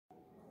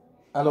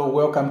Hello,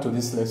 welcome to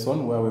this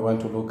lesson where we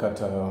want to look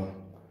at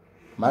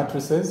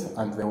matrices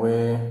and the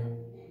way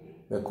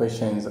the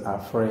questions are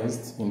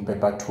phrased in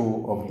paper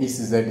 2 of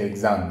ECZ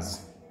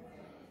exams.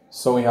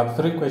 So we have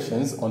 3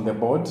 questions on the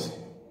board,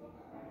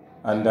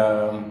 and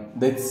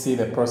let's see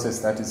the process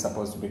that is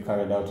supposed to be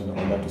carried out in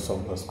order to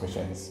solve those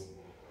questions.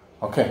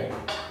 Okay,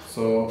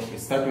 so we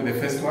start with the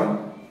first one.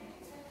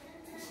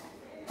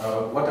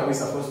 What are we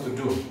supposed to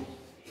do?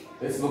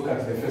 Let's look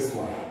at the first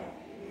one.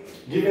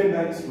 Given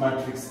that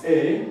matrix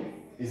A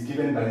is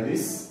given by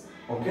this,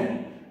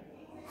 okay?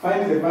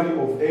 Find the value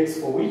of x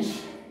for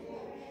which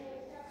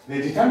the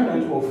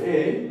determinant of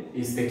A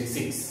is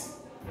 36.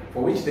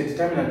 For which the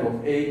determinant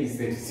of A is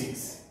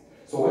 36.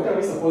 So what are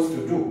we supposed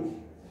to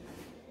do?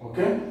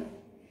 Okay?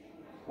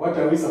 What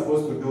are we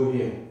supposed to do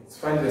here? Let's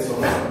find the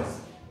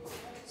solutions.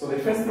 So the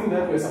first thing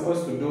that we're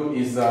supposed to do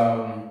is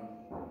to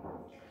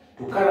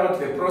carry out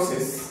the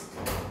process,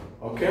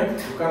 okay?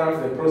 To carry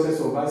out the process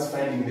of us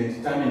finding the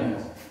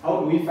determinant.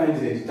 How do we find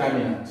the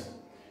determinant?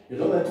 You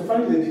know that to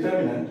find the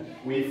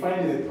determinant, we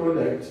find the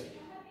product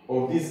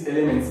of these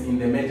elements in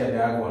the major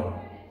diagonal.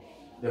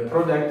 The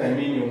product, I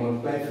mean, you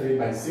multiply 3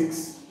 by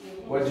 6.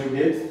 What do you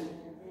get?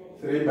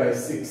 3 by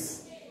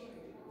 6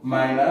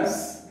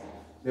 minus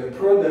the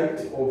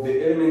product of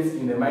the elements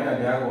in the minor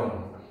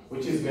diagonal,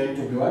 which is going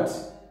to be what?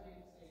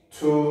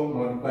 2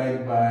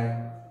 multiplied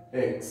by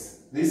x.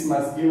 This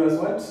must give us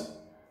what?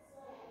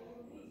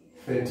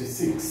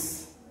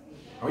 36.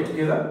 Are we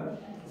together?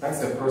 That's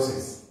the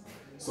process.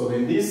 So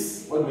then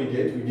this, what we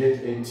get? We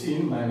get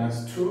 18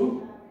 minus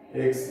 2,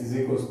 x is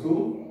equals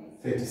to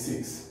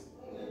 36.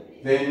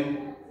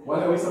 Then,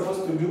 what are we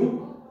supposed to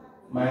do?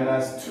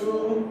 Minus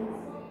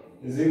 2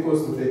 is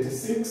equals to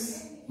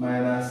 36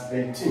 minus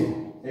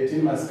 18.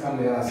 18 must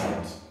come the other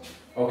side.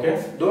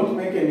 Okay? Don't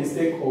make a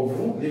mistake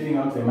of leaving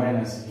out the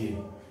minus here.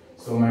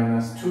 So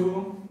minus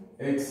 2,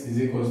 x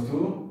is equals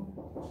to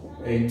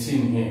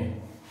 18 here.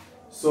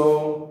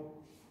 So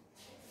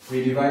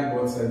we divide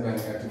both sides by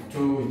negative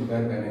 2, we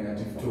divide by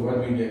negative 2.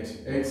 What do we get?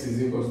 X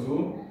is equals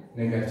to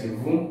negative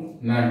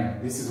 9.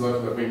 This is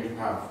what we're going to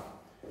have.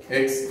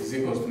 X is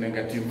equals to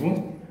negative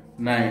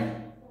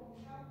 9.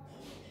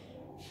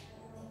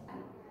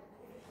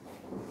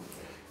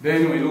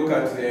 Then we look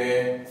at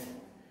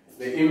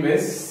the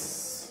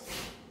inverse.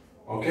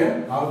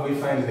 Okay? How do we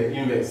find the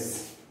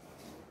inverse?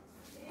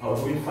 How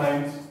do we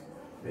find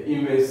the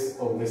inverse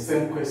of the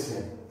same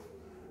question?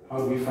 How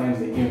do we find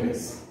the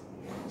inverse?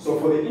 So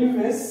for the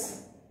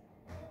inverse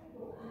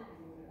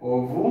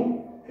of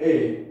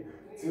A,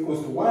 it's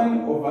equals to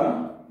 1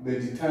 over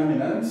the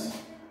determinant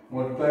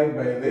multiplied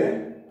by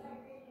the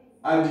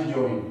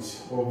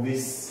adjoint of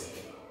this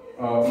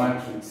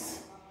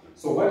matrix.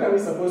 So what are we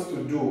supposed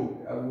to do?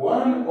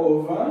 1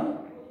 over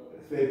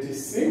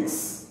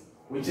 36,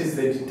 which is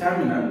the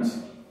determinant,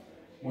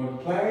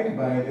 multiplied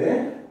by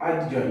the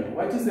adjoint.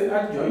 What is the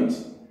adjoint?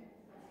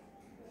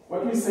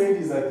 What we said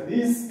is that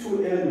these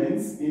two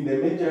elements in the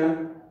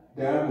major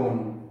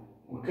diagonal,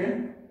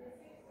 okay,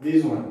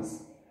 these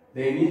ones,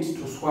 they need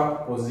to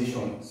swap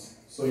positions.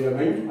 So you're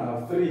going to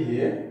have 3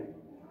 here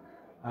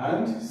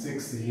and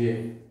 6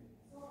 here.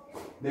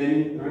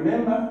 Then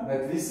remember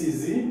that this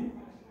is the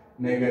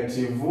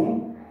negative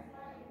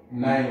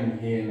 9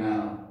 here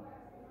now.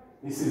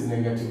 This is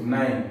negative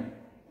 9,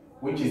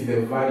 which is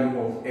the value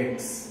of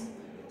x.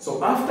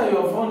 So after you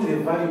have found the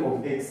value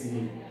of x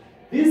here,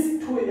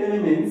 these two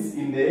elements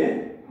in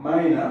the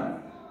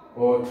minor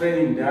or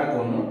trailing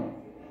diagonal,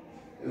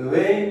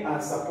 they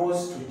are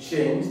supposed to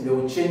change, they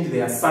will change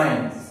their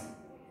signs.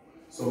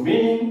 So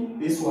meaning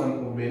this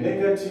one will be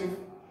negative,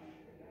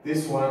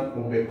 this one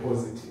will be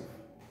positive.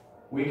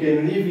 We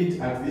can leave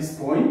it at this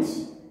point.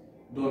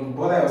 Don't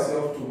bother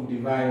yourself to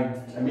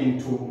divide,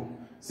 to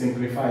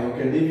simplify. You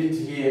can leave it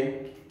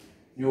here.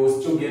 You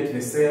will still get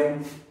the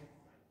same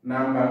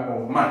number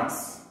of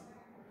marks.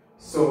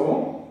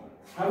 So,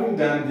 having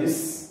done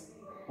this,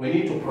 we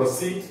need to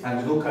proceed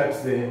and look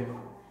at the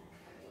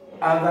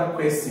other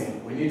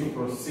question. We need to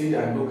proceed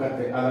and look at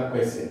the other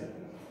question,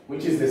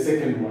 which is the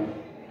second one.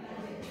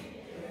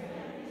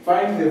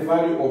 Find the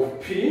value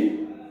of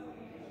P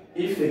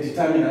if the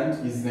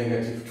determinant is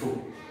negative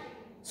 2.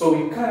 So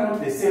we carry out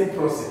the same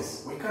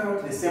process. We carry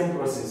out the same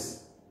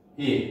process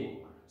here.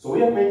 So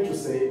we are going to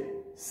say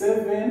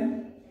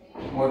 7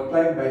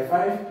 multiplied by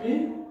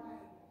 5P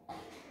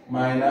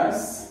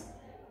minus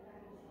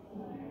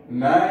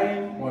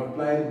 9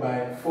 multiplied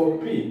by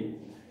 4P.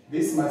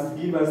 This must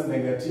give us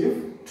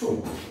negative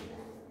 2.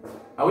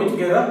 Are we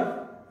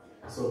together?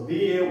 So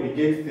here we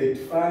get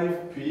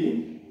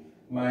 35P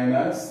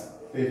minus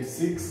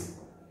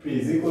 36P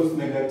is equals to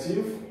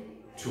negative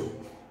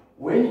 2.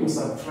 When you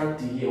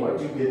subtract here, what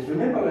do you get?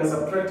 Remember, we are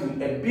subtracting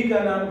a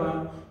bigger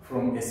number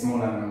from a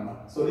smaller number.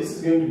 So this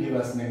is going to give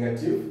us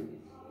negative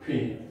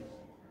P.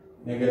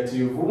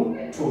 Negative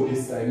 2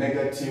 this side.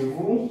 Negative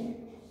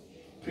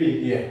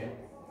P here,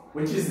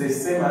 which is the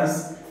same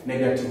as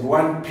negative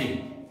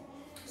 1P.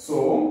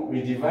 So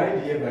we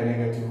divide here by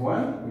negative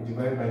 1, we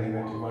divide by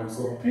negative 1.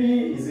 So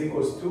P is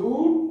equals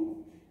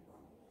to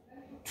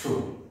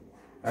 2.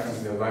 That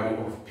is the value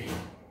of P.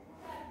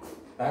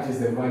 That is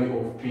the value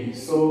of P.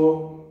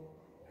 So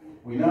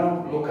we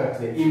now look at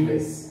the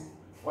inverse.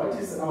 What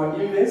is our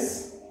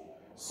inverse?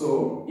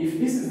 So if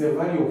this is the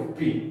value of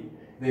P,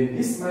 then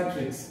this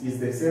matrix is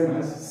the same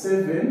as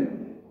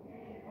 7,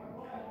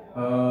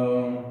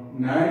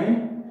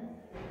 9,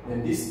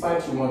 and this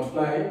part you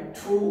multiply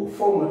 4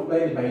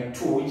 multiplied by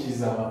 2, which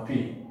is our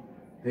P.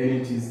 Then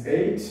it is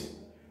 8,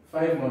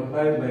 5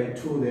 multiplied by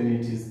 2, then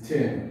it is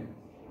 10.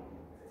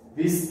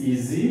 This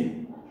is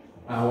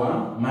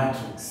our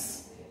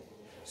matrix.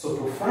 So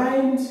to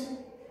find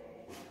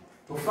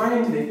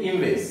the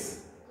inverse,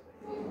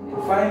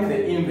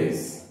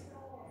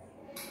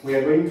 we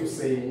are going to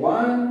say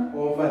 1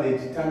 over the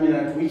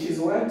determinant, which is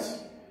what?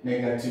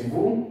 Negative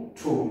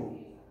 2.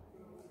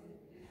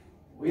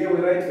 Here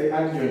we write the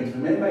adjoint.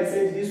 Remember I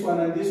said this one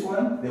and this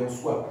one, they will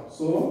swap.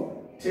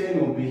 So 10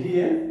 will be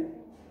here,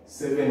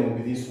 7 will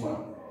be this one.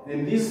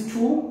 Then these 2,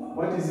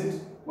 what is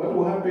it? What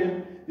will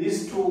happen?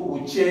 These 2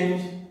 will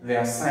change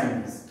their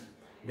signs.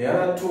 The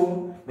other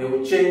 2, they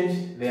will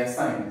change their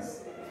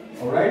signs.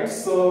 Alright,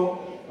 so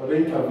we're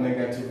going to have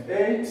negative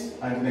 8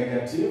 and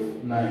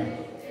negative 9.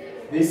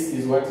 This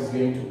is what is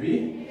going to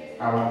be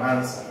our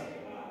answer.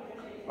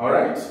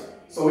 Alright,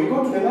 so we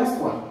go to the last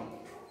one.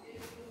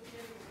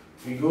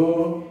 We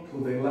go to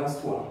the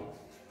last one.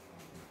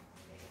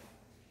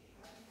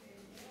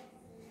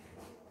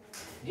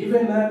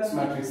 Given that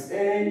matrix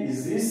A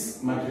is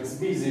this, matrix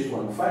B is this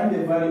one, find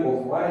the value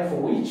of y for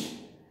which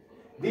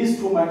these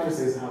two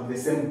matrices have the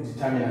same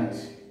determinant.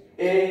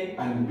 A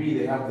and B,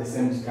 they have the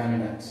same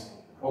determinant.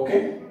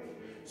 Okay?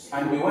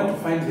 And we want to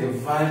find the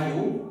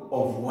value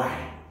of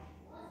y.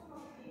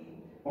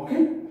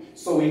 Okay?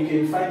 So we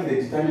can find the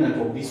determinant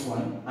of this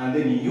one and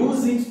then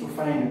use it to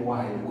find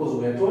y, because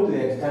we are told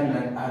their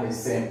determinant are the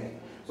same.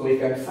 So we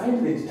can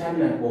find the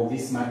determinant of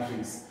this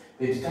matrix.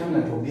 The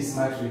determinant of this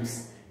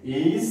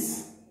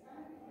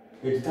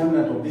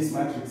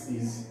matrix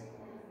is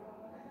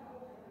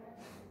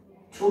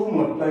 2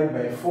 multiplied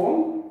by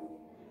 4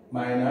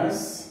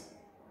 minus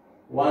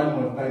 1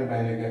 multiplied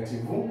by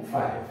negative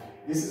 5.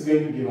 This is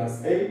going to give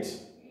us 8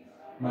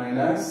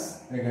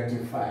 minus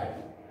negative 5.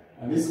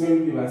 And this is going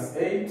to give us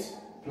 8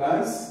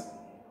 plus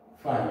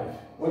 5.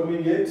 What do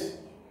we get?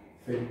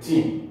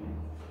 13.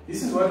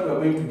 This is what we are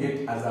going to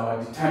get as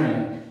our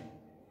determinant.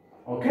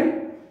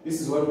 Okay? This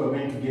is what we are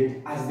going to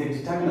get as the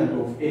determinant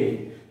of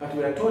A. But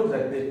we are told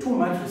that the two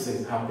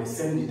matrices have the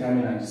same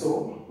determinant.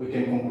 So we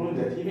can conclude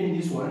that even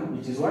this one,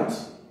 it is what?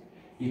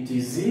 It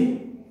is the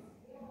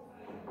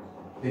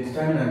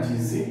determinant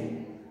is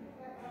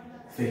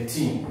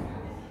 13.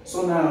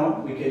 So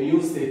now we can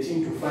use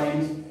 13 to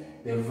find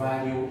the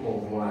value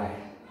of y.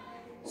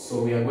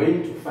 So we are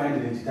going to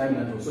find the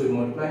determinant. So we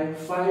multiply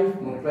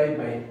 5 multiplied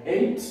by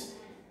 8,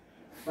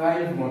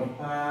 5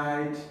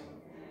 multiplied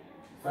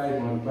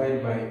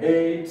by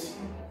 8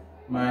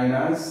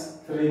 minus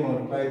 3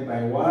 multiplied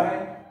by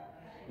y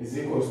is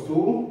equals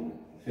to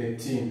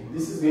 13.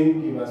 This is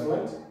going to give us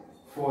what?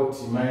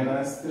 40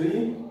 minus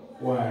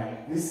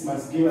 3y. This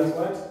must give us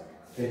what?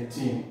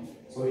 13.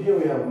 So here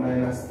we have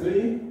minus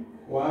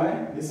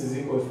 3y. This is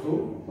equals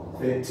to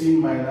 13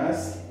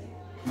 minus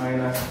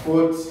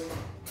 40.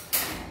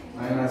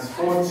 Minus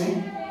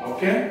 40.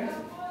 Okay?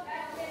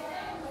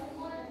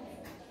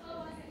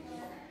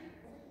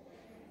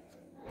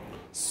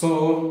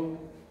 So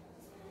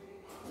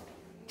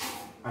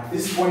at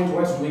this point,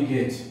 what do we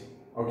get?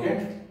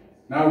 Okay?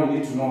 Now we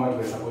need to know what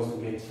we're supposed to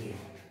get here.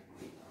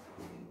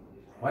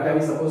 What are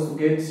we supposed to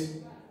get?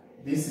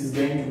 This is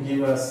going to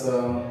give us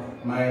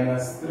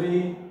minus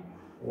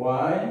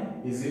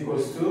 3y is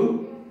equals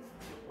to,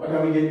 what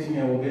are we getting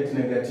here? We'll get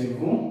negative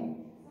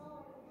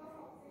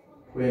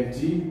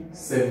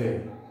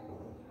 27.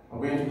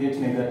 We're going to get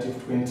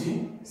negative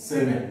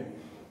 27.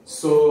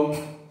 So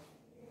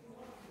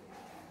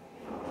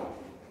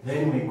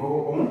then we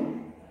go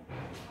on.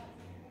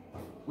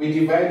 We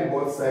divide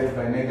both sides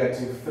by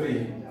negative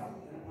 3.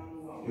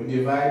 You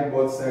divide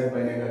both sides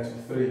by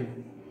negative 3.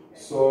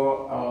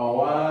 So our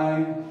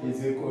y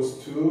is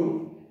equals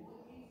to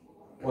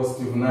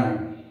positive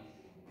 9.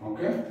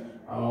 Okay?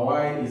 Our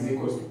y is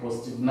equals to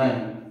positive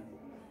 9.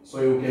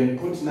 So you can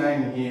put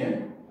 9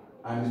 here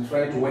and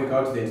try to work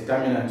out the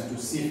determinant to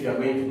see if you are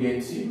going to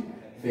get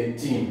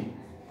 13.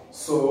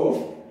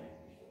 So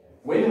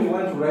when we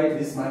want to write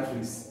this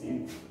matrix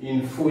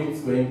in full,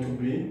 it's going to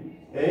be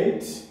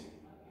 8,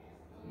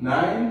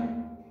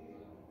 9,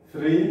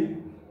 3,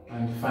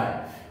 and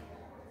 5.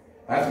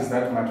 That is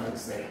that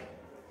matrix there.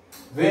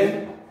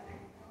 Then,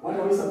 what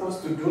are we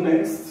supposed to do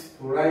next?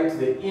 To write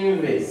the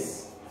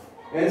inverse.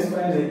 Let's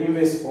find the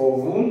inverse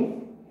of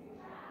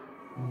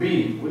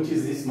B, which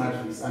is this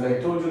matrix. And I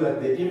told you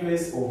that the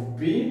inverse of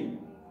B,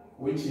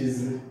 which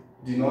is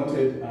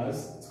denoted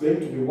as, it's going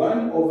to be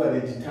 1 over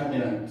the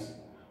determinant.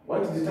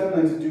 What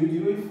determinant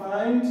did we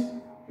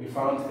find? We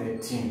found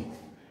 13.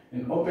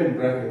 In open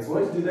brackets.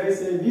 What did I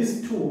say?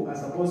 These two are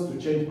supposed to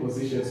change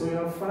position. So you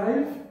have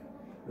 5,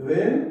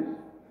 then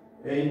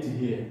 8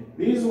 here.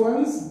 These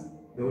ones,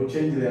 they will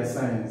change their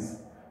signs.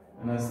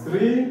 Minus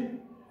 3,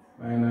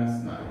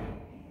 minus 9.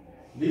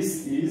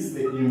 This is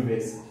the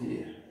inverse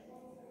here.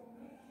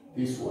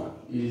 This one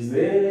is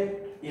the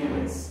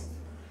inverse.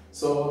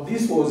 So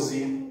this was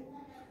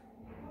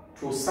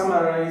to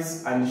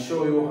summarize and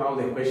show you how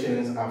the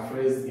questions are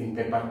phrased in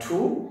paper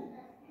 2.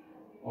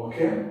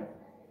 Okay?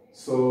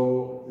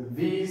 So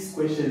these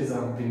questions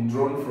have been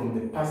drawn from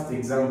the past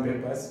exam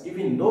papers,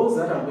 even those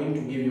that I'm going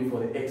to give you for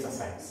the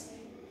exercise.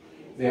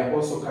 They are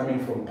also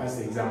coming from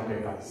past exam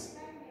papers.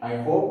 I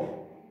hope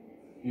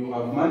you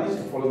have managed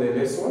to follow the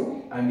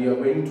lesson and you are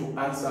going to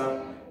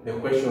answer the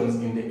questions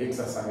in the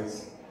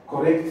exercise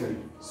correctly.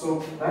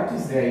 So that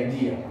is the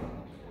idea.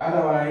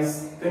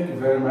 Otherwise, thank you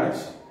very much.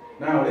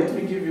 Now let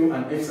me give you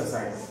an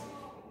exercise.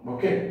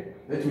 Okay?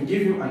 Let me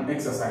give you an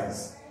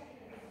exercise.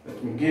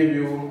 Let me give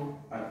you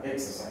an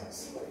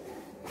exercise.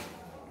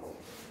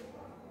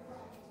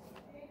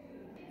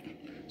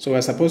 So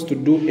we're supposed to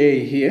do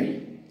A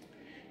here.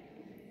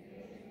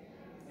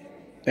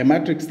 A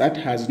matrix that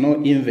has no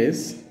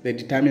inverse, the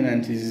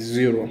determinant is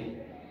 0.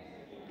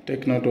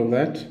 Take note of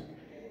that.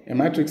 A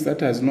matrix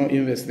that has no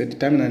inverse, the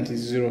determinant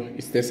is 0.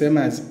 It's the same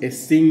as a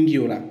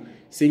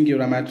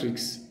singular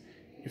matrix.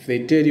 If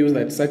they tell you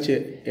that such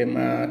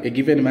a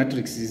given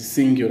matrix is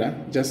singular,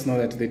 just know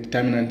that the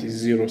determinant is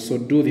 0. So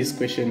do this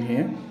question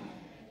here.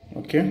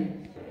 Okay?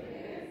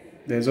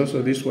 There's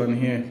also this one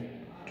here.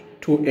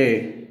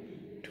 2a.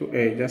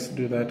 Just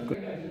do that.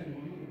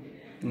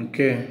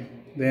 Okay.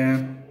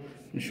 There.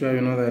 I'm sure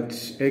you know that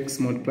x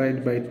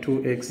multiplied by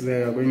 2x,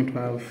 there you are going to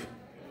have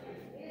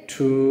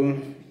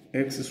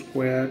 2x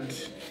squared.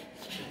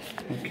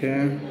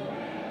 Okay.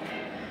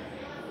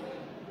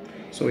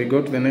 So we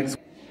go to the next,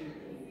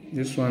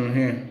 this one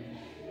here.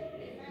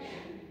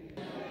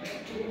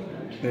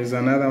 There's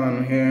another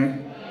one here.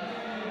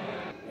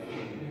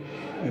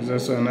 There's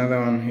also another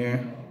one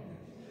here.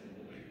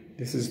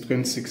 This is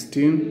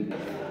 2016.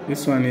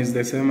 This one is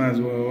the same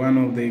as one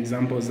of the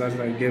examples that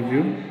I gave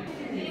you.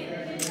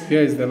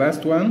 Here is the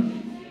last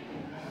one,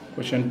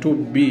 question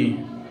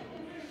 2b.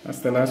 That's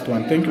the last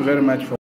one. Thank you very much for